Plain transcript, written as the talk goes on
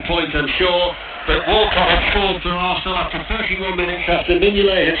point, I'm sure. But Walker had scored for Arsenal after 31 minutes after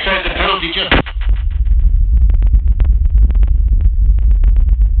Mignolet had saved the penalty just...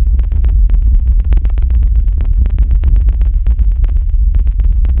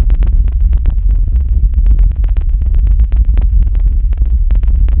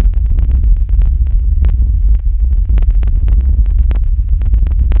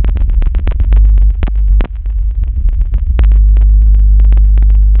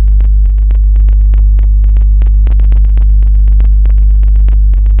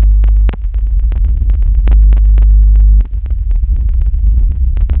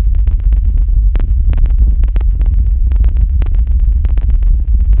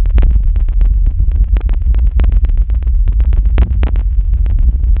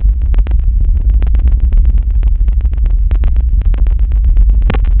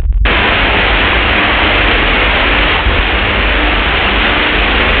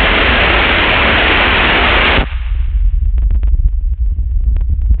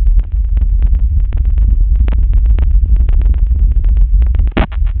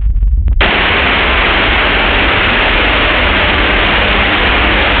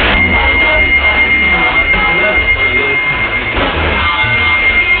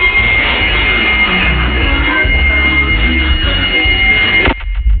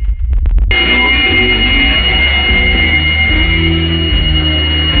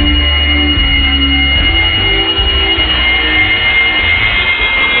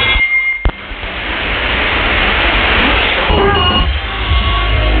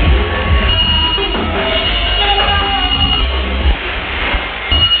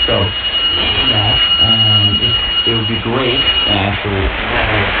 It would be great for this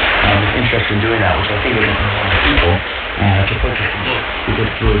interest in doing that, which I think is a lot of people, to purchase the book because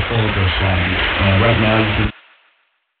it's really full of this. Right now you can